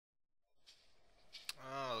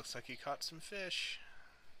looks like he caught some fish.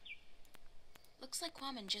 Looks like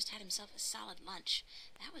Quammen just had himself a solid lunch.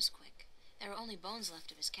 That was quick. There were only bones left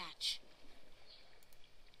of his catch.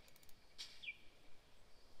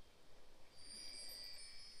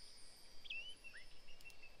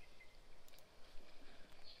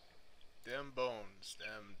 Them bones,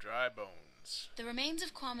 them dry bones. The remains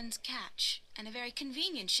of Quammen's catch, and a very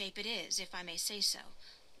convenient shape it is, if I may say so.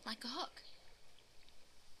 Like a hook.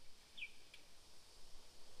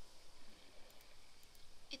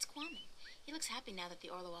 It's Quammen. He looks happy now that the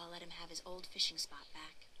Orloa let him have his old fishing spot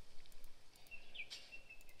back.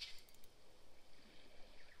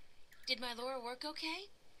 Did my lure work okay?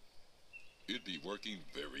 It be working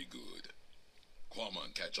very good.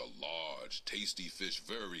 Quammen catch a large, tasty fish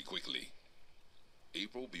very quickly.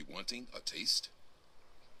 April be wanting a taste?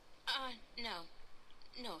 No.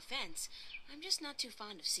 No offense. I'm just not too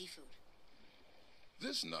fond of seafood.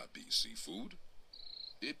 This not be seafood.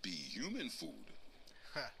 It be human food.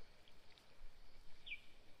 Huh.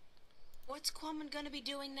 What's Quammen gonna be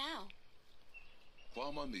doing now?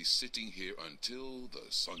 Quammen be sitting here until the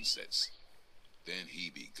sun sets. Then he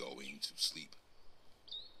be going to sleep.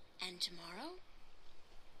 And tomorrow?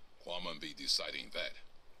 Quammen be deciding that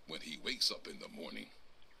when he wakes up in the morning.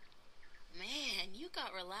 Man, you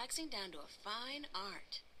got relaxing down to a fine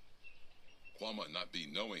art. Quammen not be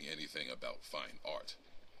knowing anything about fine art.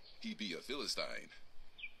 He be a Philistine.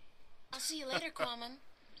 I'll see you later, Quammen.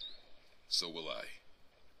 So will I.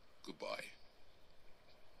 Goodbye.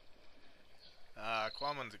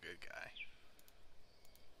 Quammen's a good guy.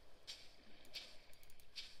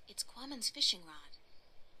 It's Quammen's fishing rod.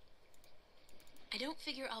 I don't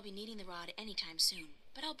figure I'll be needing the rod anytime soon,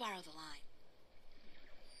 but I'll borrow the line.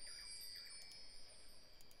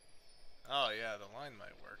 Oh yeah, the line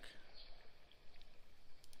might work.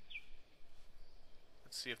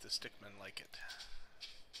 Let's see if the stickmen like it.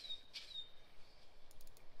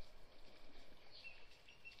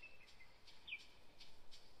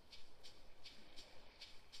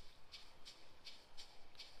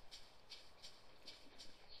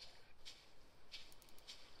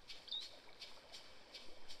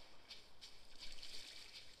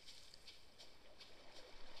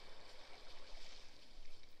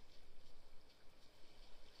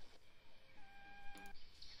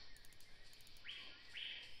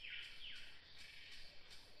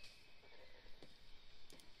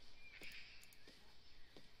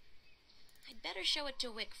 I'd better show it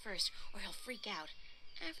to Wick first, or he'll freak out.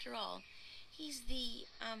 After all, he's the,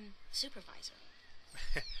 supervisor.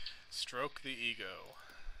 Stroke the ego.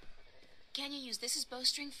 Can you use this as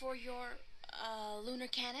bowstring for your, lunar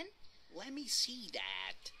cannon? Let me see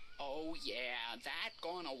that. Oh yeah, that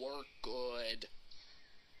gonna work good.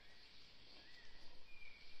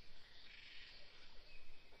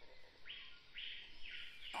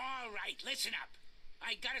 All right, listen up.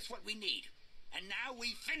 I got us what we need. And now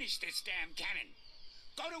we finish this damn cannon.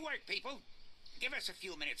 Go to work, people. Give us a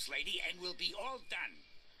few minutes, lady, and we'll be all done.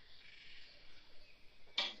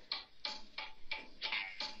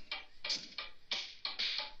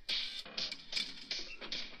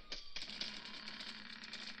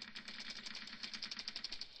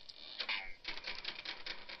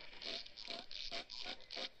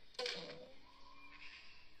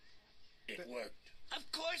 It worked. Of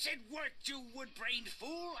course it worked, you wood-brained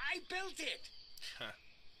fool. I built it.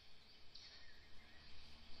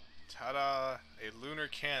 Ta-da! A lunar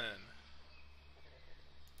cannon.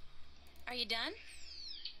 Are you done?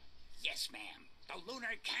 Yes, ma'am. The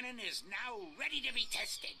lunar cannon is now ready to be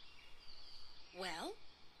tested. Well,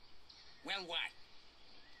 Well, what?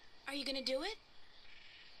 are you gonna do it?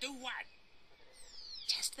 Do what?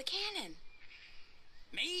 Test the cannon.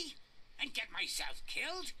 Me? And get myself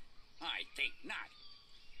killed? I think not.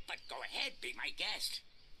 But go ahead, be my guest.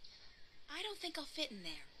 I don't think I'll fit in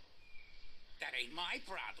there. That ain't my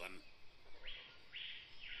problem.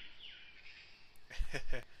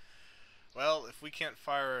 Well, if we can't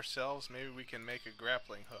fire ourselves, maybe we can make a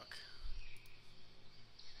grappling hook.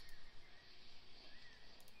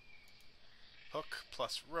 Hook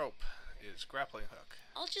plus rope is grappling hook.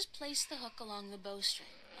 I'll just place the hook along the bowstring,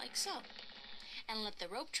 like so, and let the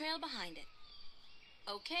rope trail behind it.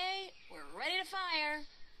 Okay, we're ready to fire.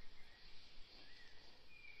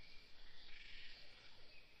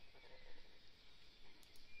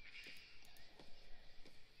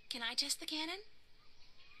 Can I test the cannon?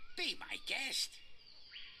 Be my guest.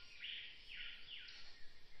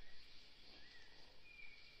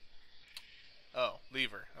 Oh,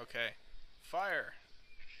 lever. Okay. Fire!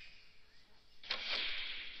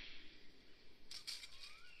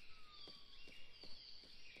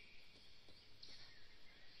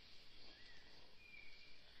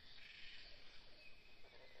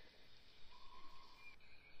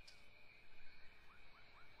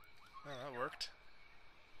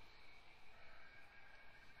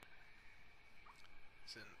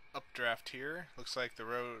 updraft here. Looks like the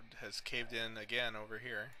road has caved in again over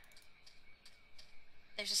here.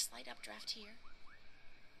 There's a slight updraft here.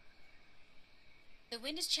 The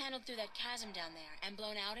wind is channeled through that chasm down there and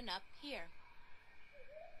blown out and up here.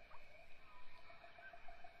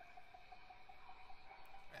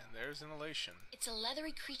 And there's an elation. It's a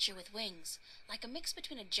leathery creature with wings, like a mix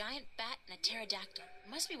between a giant bat and a pterodactyl.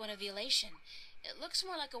 Must be one of the elation. It looks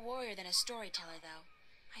more like a warrior than a storyteller, though.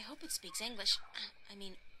 I hope it speaks English. I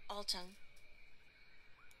mean, Altung.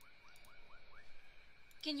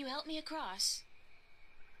 Can you help me across?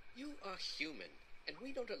 You are human, and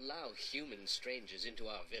we don't allow human strangers into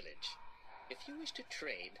our village. If you wish to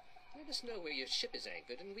trade, let us know where your ship is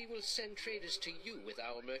anchored, and we will send traders to you with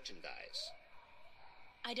our merchandise.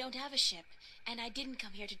 I don't have a ship, and I didn't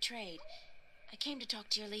come here to trade. I came to talk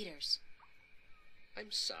to your leaders.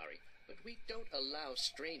 I'm sorry, but we don't allow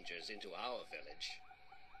strangers into our village.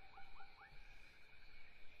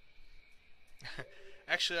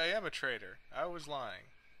 Actually, I am a trader. I was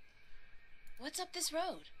lying. What's up this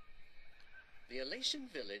road? The elation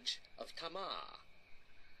village of Tamar.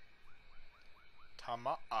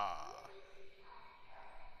 Tama'a.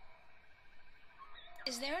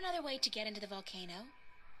 Is there another way to get into the volcano?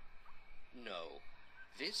 No,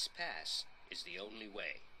 this pass is the only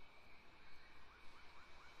way.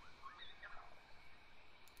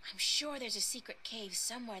 I'm sure there's a secret cave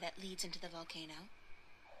somewhere that leads into the volcano.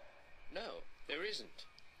 No, there isn't.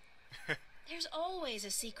 There's always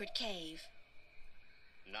a secret cave.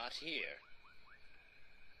 Not here.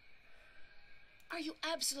 Are you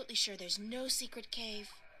absolutely sure there's no secret cave?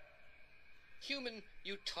 Human,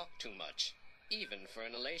 you talk too much, even for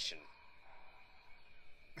an elation.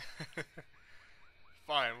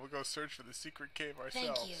 Fine, we'll go search for the secret cave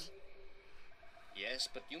ourselves. Thank you. Yes,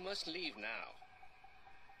 but you must leave now.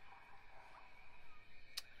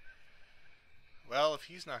 Well, if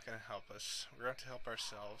he's not going to help us, we're going to have to help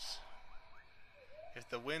ourselves. If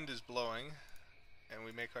the wind is blowing and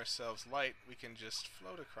we make ourselves light, we can just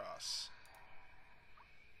float across.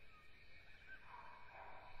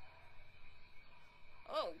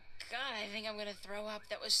 Oh, God, I think I'm gonna throw up.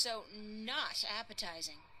 That was so not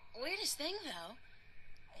appetizing. Weirdest thing, though.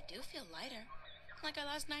 I do feel lighter. Like I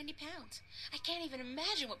lost 90 pounds. I can't even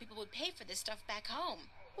imagine what people would pay for this stuff back home.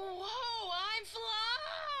 Whoa, I'm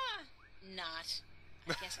fly! Not.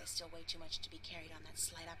 I guess I still weigh too much to be carried on that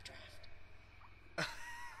slight updraft.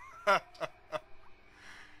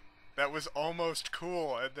 That was almost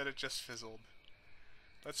cool, and then it just fizzled.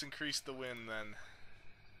 Let's increase the wind, then.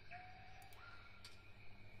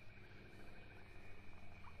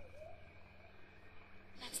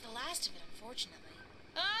 That's the last of it, unfortunately.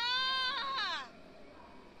 Ah!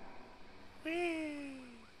 Whee!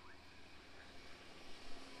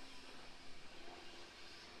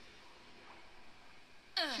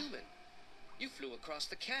 Human, you flew across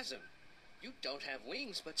the chasm. You don't have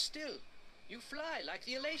wings, but still, you fly like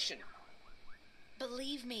the elation.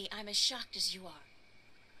 Believe me, I'm as shocked as you are.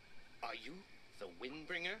 Are you the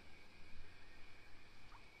Windbringer?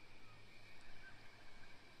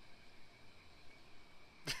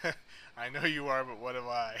 I know you are, but what am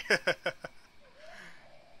I?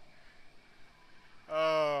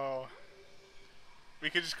 Oh. We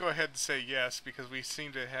could just go ahead and say yes, because we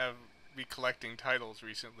seem to be collecting titles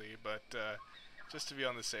recently, but just to be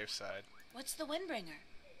on the safe side. What's the Windbringer?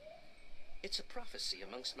 It's a prophecy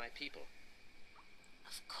amongst my people.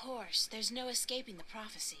 Of course, there's no escaping the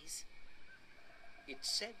prophecies. It's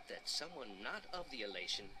said that someone not of the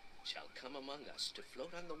elation shall come among us to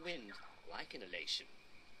float on the wind like an elation,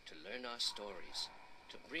 to learn our stories,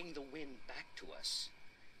 to bring the wind back to us,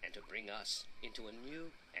 and to bring us into a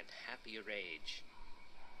new and happier age.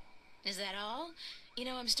 Is that all? You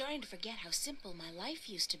know, I'm starting to forget how simple my life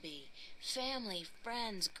used to be. Family,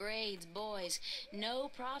 friends, grades, boys, no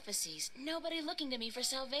prophecies, nobody looking to me for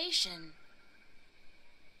salvation.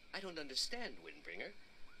 I don't understand, Windbringer.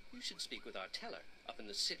 You should speak with our teller up in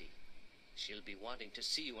the city. She'll be wanting to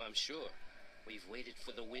see you, I'm sure. We've waited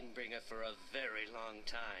for the Windbringer for a very long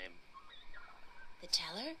time. The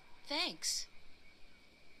teller? Thanks.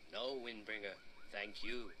 No, Windbringer, thank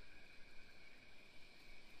you.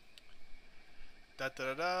 Da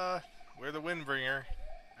da da da. We're the Windbringer,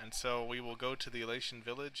 and so we will go to the Elation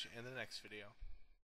Village in the next video.